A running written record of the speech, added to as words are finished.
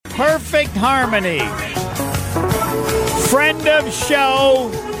perfect harmony. Friend of show,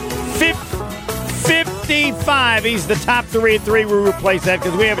 55. He's the top 3 at 3. We'll replace that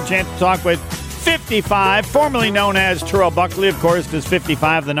because we have a chance to talk with 55, formerly known as Terrell Buckley. Of course, does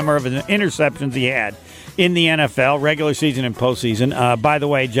 55, the number of interceptions he had in the NFL, regular season and postseason. By the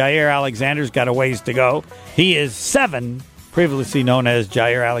way, Jair Alexander's got a ways to go. He is 7, previously known as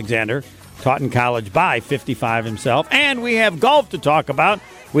Jair Alexander, taught in college by 55 himself. And we have golf to talk about.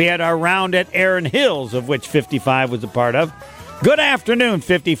 We had our round at Erin Hills, of which 55 was a part of. Good afternoon,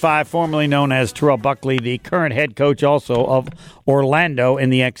 55, formerly known as Terrell Buckley, the current head coach also of Orlando in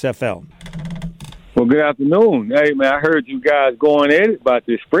the XFL. Well, good afternoon. Hey, man, I heard you guys going at it about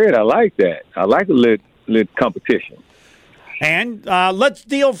this spread. I like that. I like a little competition. And let's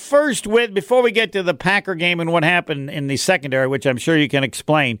deal first with, before we get to the Packer game and what happened in the secondary, which I'm sure you can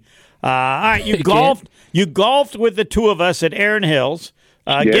explain. All right, you golfed with the two of us at Erin Hills.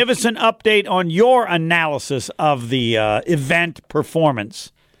 Yes. Give us an update on your analysis of the event,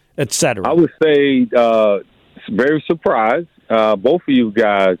 performance, etc. I would say very surprised. Both of you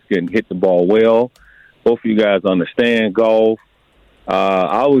guys can hit the ball well. Both of you guys understand golf.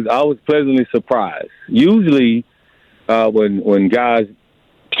 I was pleasantly surprised. Usually, when guys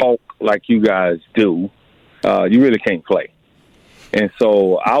talk like you guys do, you really can't play. And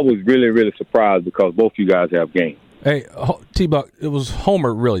so I was really, really surprised because both of you guys have game. Hey, T-Buck, it was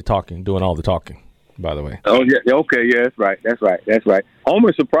Homer really doing all the talking, by the way. Oh, yeah, okay, yeah, that's right.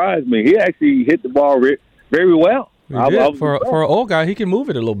 Homer surprised me. He actually hit the ball very well. For an old guy, he can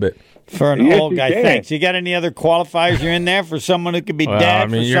move it a little bit. For an old guy, thanks. You got any other qualifiers you're in there for someone who could be dad,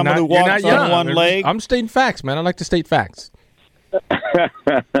 for someone who walks on one leg? I'm stating facts, man. I like to state facts.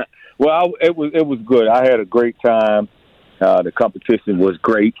 Well, it was good. I had a great time. The competition was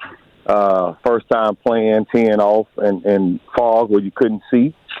great. First time playing 10 off and fog where you couldn't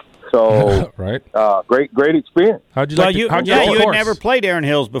see. So, right. Great experience. How'd you like you had never played Erin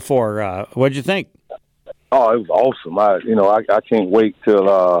Hills before. What'd you think? Oh, it was awesome. I can't wait till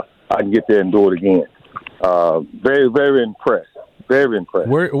I can get there and do it again. Very, very impressed. Very impressed.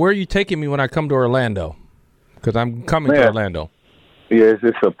 Where are you taking me when I come to Orlando? Because I'm coming to Orlando. Yeah,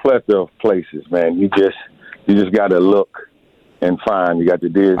 it's a plethora of places, man. You just got to look and find. You got the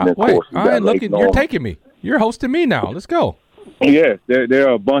Disney course. I ain't looking. You're taking me. You're hosting me now. Let's go. Yes, there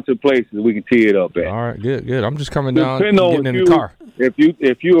are a bunch of places we can tee it up at. All right, good. I'm just coming down and getting in the car.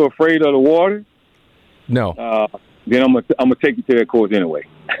 If you're afraid of the water, no. Then I'm gonna take you to that course anyway.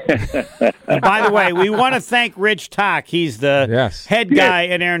 And by the way, we want to thank Rich Tock. He's the head guy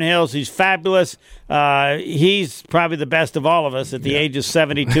at Erin Hills. He's fabulous. He's probably the best of all of us. At the age of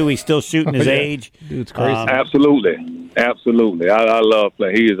 72, he's still shooting his age. Dude's crazy. Absolutely. I love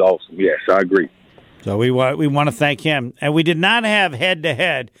playing. He is awesome. Yes, I agree. So we want to thank him. And we did not have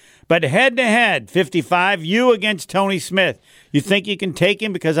head-to-head, but head-to-head, 55, you against Tony Smith. You think you can take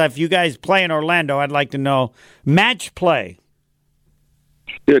him? Because if you guys play in Orlando, I'd like to know. Match play.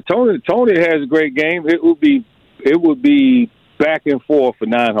 Yeah, Tony has a great game. It would be back and forth for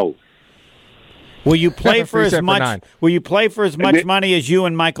 9 holes. Will you play for as much? Will you play for as much money as you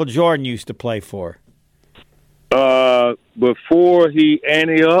and Michael Jordan used to play for? Before he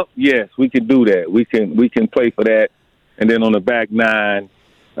ante up, yes, we can do that. We can play for that, and then on the back 9,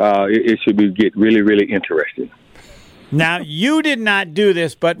 it should get really, really interesting. Now, you did not do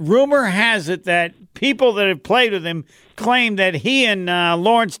this, but rumor has it that people that have played with him claim that he and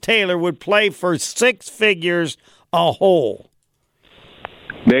Lawrence Taylor would play for 6 figures a hole.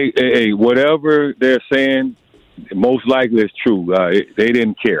 Whatever they're saying, most likely it's true. They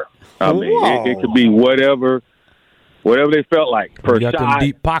didn't care. I mean, it could be whatever they felt like per shot, them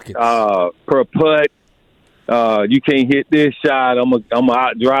deep pockets. Per putt. You can't hit this shot. I'm gonna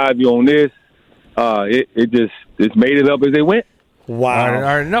out drive you on this. It made it up as they went. Wow. All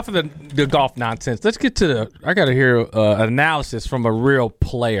right, enough of the golf nonsense. Let's get to I got to hear an analysis from a real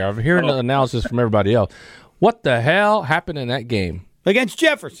player. I'm hearing the analysis from everybody else. What the hell happened in that game against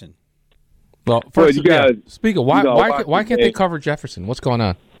Jefferson? Well, first, speaking, why can't they cover Jefferson? What's going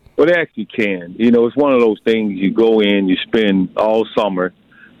on? Well, they actually can. It's one of those things. You go in, you spend all summer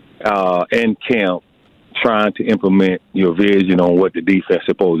in camp trying to implement your vision on what the defense is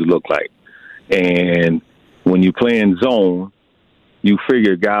supposed to look like. And when you play in zone, you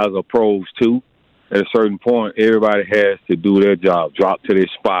figure guys are pros too. At a certain point, everybody has to do their job. Drop to their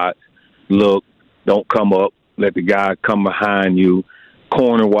spot, look, don't come up, let the guy come behind you.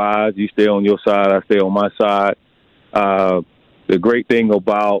 Corner-wise, you stay on your side, I stay on my side. The great thing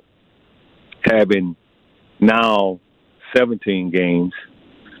about having now 17 games,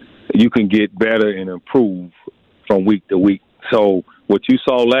 you can get better and improve from week to week. So what you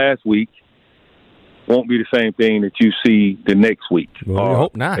saw last week won't be the same thing that you see the next week. Well, we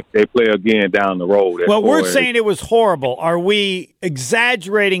hope not. If they play again down the road. Well, we're saying it was horrible. Are we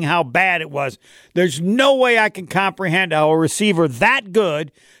exaggerating how bad it was? There's no way I can comprehend how a receiver that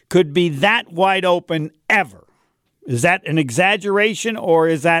good could be that wide open ever. Is that an exaggeration or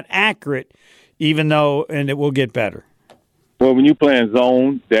is that accurate, even though, and it will get better? Well, when you play in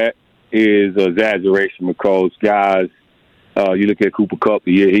zone, that is an exaggeration because guys, you look at Cooper Kupp,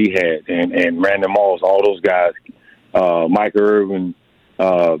 the year he had, and Randy Moss, all those guys, Mike Irvin,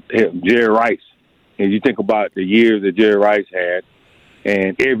 Jerry Rice. And you think about the years that Jerry Rice had,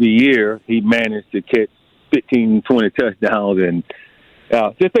 and every year he managed to catch 15, 20 touchdowns. And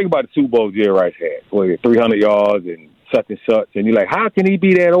just think about the Super Bowl Jerry Rice had, 300 yards and such and such. And you're like, how can he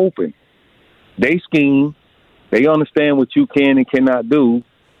be that open? They scheme. They understand what you can and cannot do.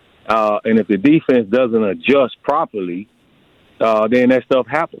 And if the defense doesn't adjust properly, then that stuff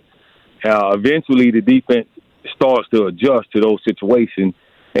happens. Eventually, the defense starts to adjust to those situations,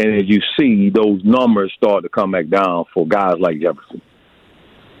 and as you see, those numbers start to come back down for guys like Jefferson.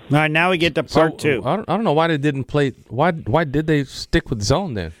 All right, now we get to part two. I don't know why they didn't play. Why did they stick with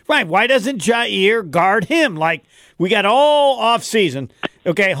zone then? Right. Why doesn't Jair guard him? Like, we got all offseason.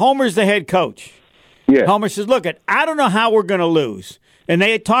 Okay, Homer's the head coach. Yeah. Homer says, look, I don't know how we're going to lose. And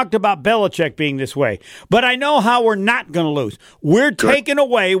they had talked about Belichick being this way. But I know how we're not going to lose. We're taking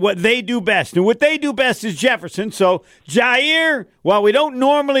away what they do best. And what they do best is Jefferson. So, Jair, while we don't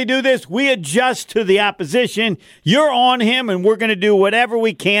normally do this, we adjust to the opposition. You're on him, and we're going to do whatever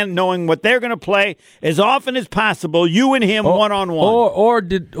we can, knowing what they're going to play as often as possible, you and him one-on-one.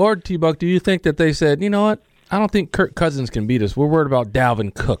 Or T-Buck, do you think that they said, you know what, I don't think Kirk Cousins can beat us. We're worried about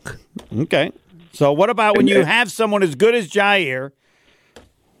Dalvin Cook. Okay. So what about when you have someone as good as Jair?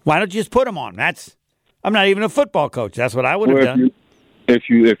 Why don't you just put him on? I'm not even a football coach. That's what I would have done. If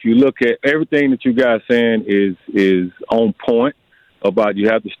you look at everything that you guys saying is on point about you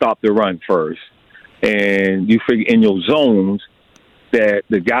have to stop the run first, and you figure in your zones that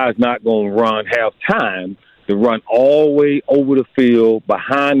the guy's not going to have time to run all the way over the field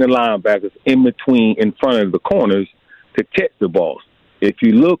behind the linebackers, in front of the corners to catch the balls. If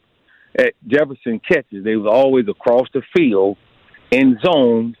you look at Jefferson catches, they was always across the field in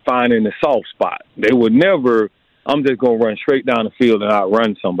zone, finding the soft spot. They would never, I'm just going to run straight down the field and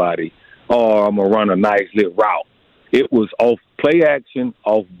outrun somebody, or I'm going to run a nice little route. It was off play action,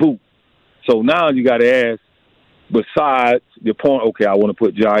 off boot. So now you got to ask, besides the point, okay, I want to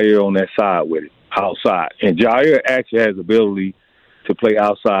put Jair on that side with it, outside. And Jair actually has the ability to play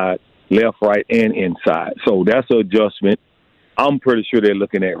outside, left, right, and inside. So that's an adjustment I'm pretty sure they're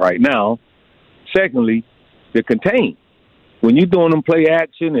looking at right now. Secondly, the contain. When you're doing them play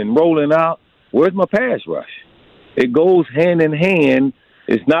action and rolling out, where's my pass rush? It goes hand in hand.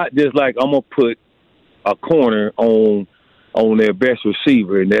 It's not just like I'm going to put a corner on their best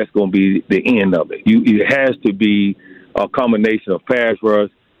receiver, and that's going to be the end of it. It has to be a combination of pass rush,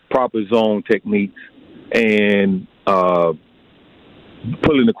 proper zone techniques, and pulling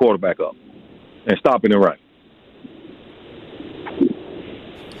the quarterback up and stopping the run.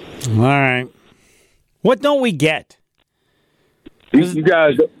 All right. What don't we get? You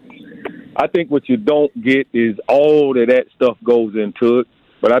guys, I think what you don't get is all that stuff goes into it.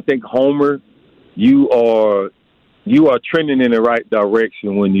 But I think, Homer, you are trending in the right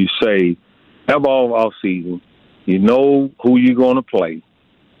direction when you say, have all off season. You know who you're going to play.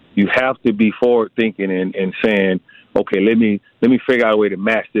 You have to be forward thinking and saying, okay, let me figure out a way to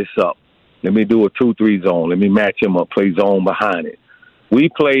match this up. Let me do a 2-3 zone. Let me match him up, play zone behind it. We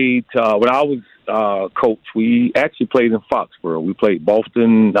played, when I was coach, we actually played in Foxborough. We played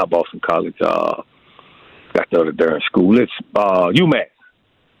not Boston College, got the other darn school. It's UMass.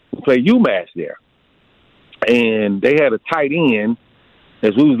 We played UMass there. And they had a tight end,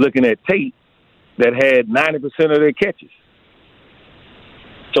 as we was looking at tape, that had 90% of their catches.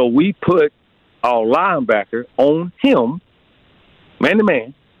 So we put our linebacker on him,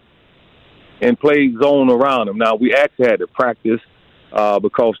 man-to-man, and played zone around him. Now, we actually had to practice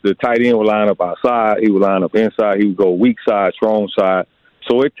because the tight end would line up outside, he would line up inside, he would go weak side, strong side.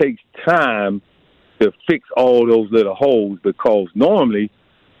 So it takes time to fix all those little holes because normally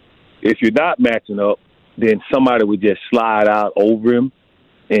if you're not matching up, then somebody would just slide out over him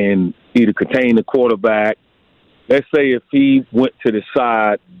and either contain the quarterback. Let's say if he went to the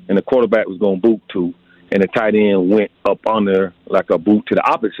side and the quarterback was going to boot to, and the tight end went up under like a boot to the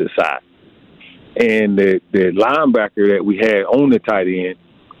opposite side. And the linebacker that we had on the tight end,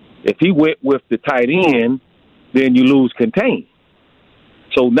 if he went with the tight end, then you lose contain.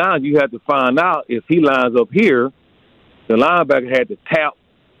 So now you have to find out if he lines up here the linebacker had to tap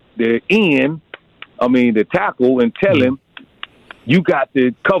the tackle, and tell him, you got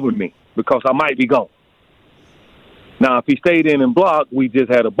to cover me because I might be gone. Now, if he stayed in and blocked, we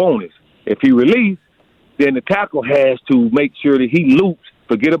just had a bonus. If he released, then the tackle has to make sure that he loops,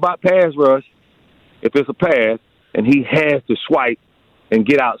 forget about pass rush, if it's a pass, and he has to swipe and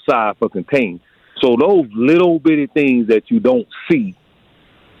get outside for contain. So those little bitty things that you don't see,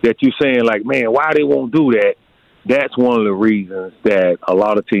 that you're saying like, man, why they won't do that, that's one of the reasons that a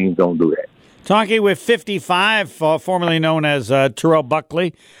lot of teams don't do that. Talking with 55, formerly known as Terrell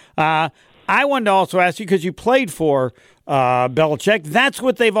Buckley. I wanted to also ask you, because you played for Belichick, that's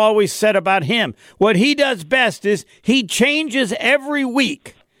what they've always said about him. What he does best is he changes every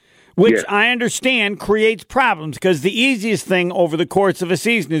week, which I understand creates problems, because the easiest thing over the course of a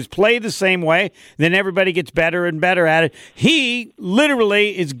season is play the same way, then everybody gets better and better at it. He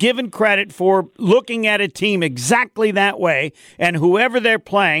literally is given credit for looking at a team exactly that way, and whoever they're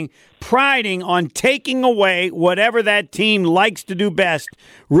playing, priding on taking away whatever that team likes to do best,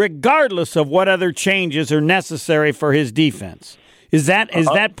 regardless of what other changes are necessary for his defense. Is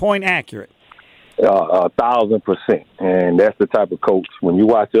that point accurate? 1,000%. And that's the type of coach, when you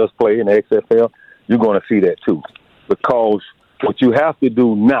watch us play in the XFL, you're going to see that too. Because what you have to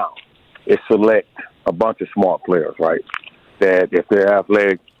do now is select a bunch of smart players, right? That if they're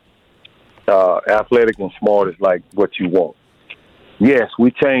athletic and smart is like what you want. Yes,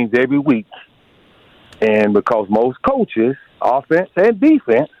 we change every week. And because most coaches, offense and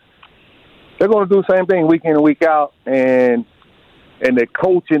defense, they're going to do the same thing week in and week out. And the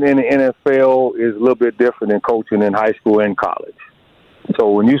coaching in the NFL is a little bit different than coaching in high school and college.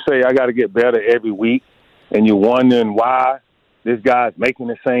 So when you say I got to get better every week, and you're wondering why this guy's making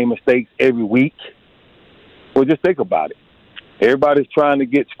the same mistakes every week, well, just think about it. Everybody's trying to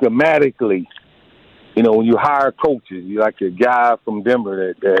get schematically. You know, when you hire coaches, you like a guy from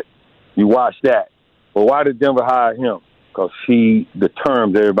Denver that you watch that. Well, why did Denver hire him? Because the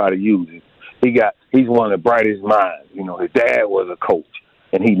terms everybody uses. He's one of the brightest minds. You know, his dad was a coach,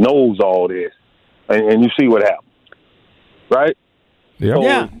 and he knows all this. And you see what happened, right? Yep. So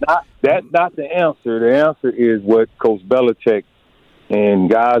yeah. That's not the answer. The answer is what Coach Belichick and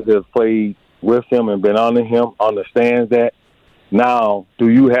guys that have played with him and been under him understands that. Now, do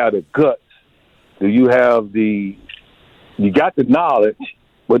you have the guts? Do you have you got the knowledge,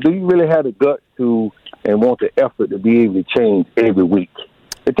 but do you really have the guts to and want the effort to be able to change every week?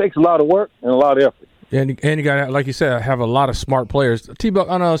 It takes a lot of work and a lot of effort. And you got to, like you said, have a lot of smart players. T-Buck,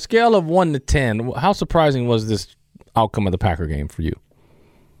 on a scale of 1 to 10, how surprising was this outcome of the Packer game for you?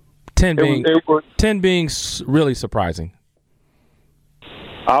 10 being really surprising.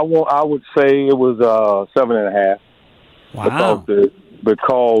 I would say it was 7.5. Wow.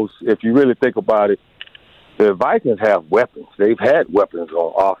 Because if you really think about it, the Vikings have weapons. They've had weapons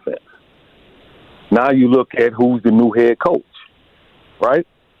on offense. Now you look at who's the new head coach, right?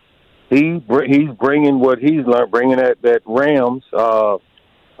 He's bringing what he's learned, bringing that Rams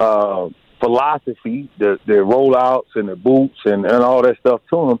philosophy, the rollouts and the boots and all that stuff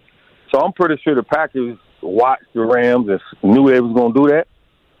to him. So I'm pretty sure the Packers watched the Rams and knew they was going to do that.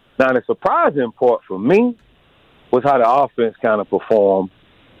 Now, the surprising part for me was how the offense kind of performed.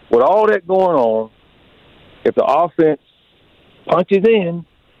 With all that going on, if the offense punches in,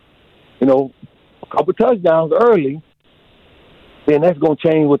 you know, a couple touchdowns early, then that's going to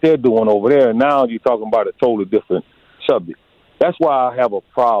change what they're doing over there. And now you're talking about a totally different subject. That's why I have a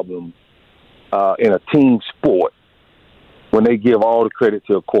problem in a team sport when they give all the credit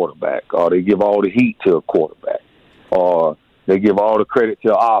to a quarterback, or they give all the heat to a quarterback, or they give all the credit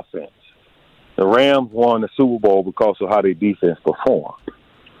to offense. The Rams won the Super Bowl because of how their defense performed.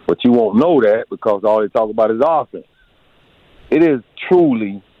 But you won't know that because all they talk about is offense. It is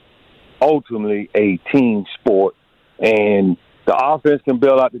truly, ultimately, a team sport, and the offense can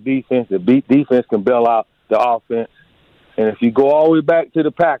bail out the defense. The defense can bail out the offense. And if you go all the way back to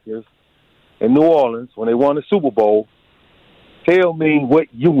the Packers in New Orleans when they won the Super Bowl, tell me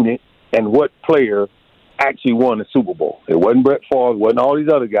what unit and what player actually won the Super Bowl. It wasn't Brett Favre. It wasn't all these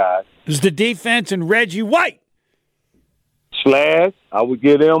other guys. It was the defense and Reggie White. Slash, I would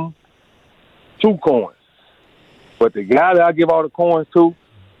give them 2 coins. But the guy that I give all the coins to,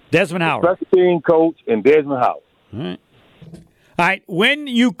 Desmond Howard, special team coach, and Desmond Howard. All right. When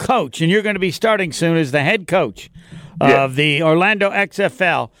you coach, and you're going to be starting soon as the head coach of the Orlando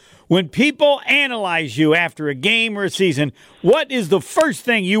XFL, when people analyze you after a game or a season, what is the first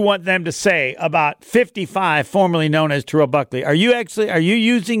thing you want them to say about 55, formerly known as Terrell Buckley? Are you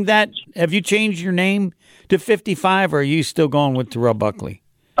using that? Have you changed your name to 55, or are you still going with Terrell Buckley?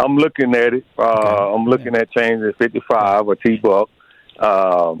 I'm looking at it. I'm looking at changing 55 or T-Buck.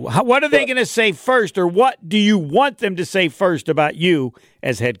 What are they going to say first, or what do you want them to say first about you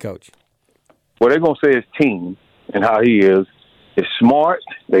as head coach? What they're going to say is team and how he is smart.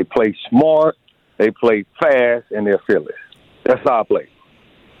 They play smart. They play fast, and they're fearless. That's how I play.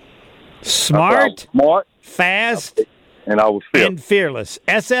 Smart, fast, and I was fearless. And fearless.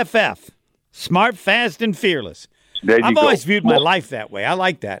 SFF. Smart, fast, and fearless. I've always viewed my life that way. I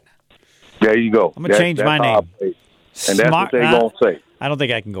like that. There you go. I'm going to change my name. And that's what they're going to say. I don't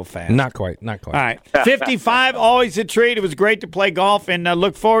think I can go fast. Not quite. All right. 55, always a treat. It was great to play golf, and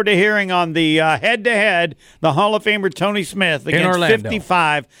look forward to hearing on the head-to-head, the Hall of Famer Tony Smith against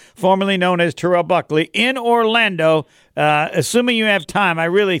 55, formerly known as Terrell Buckley, in Orlando. Assuming you have time, I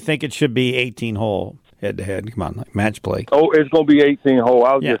really think it should be 18-hole head-to-head. Come on, like match play. Oh, it's going to be 18-hole.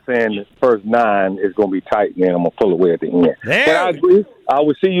 I was just saying the first 9 is going to be tight, and I'm going to pull away at the end. But I agree. I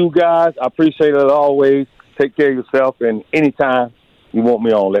will see you guys. I appreciate it as always. Take care of yourself, and anytime you want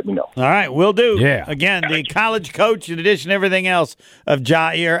me on, let me know. All right, will do. Yeah. Again, the college coach, in addition to everything else, of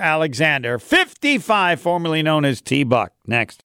Jair Alexander. 55, formerly known as T-Buck. Next.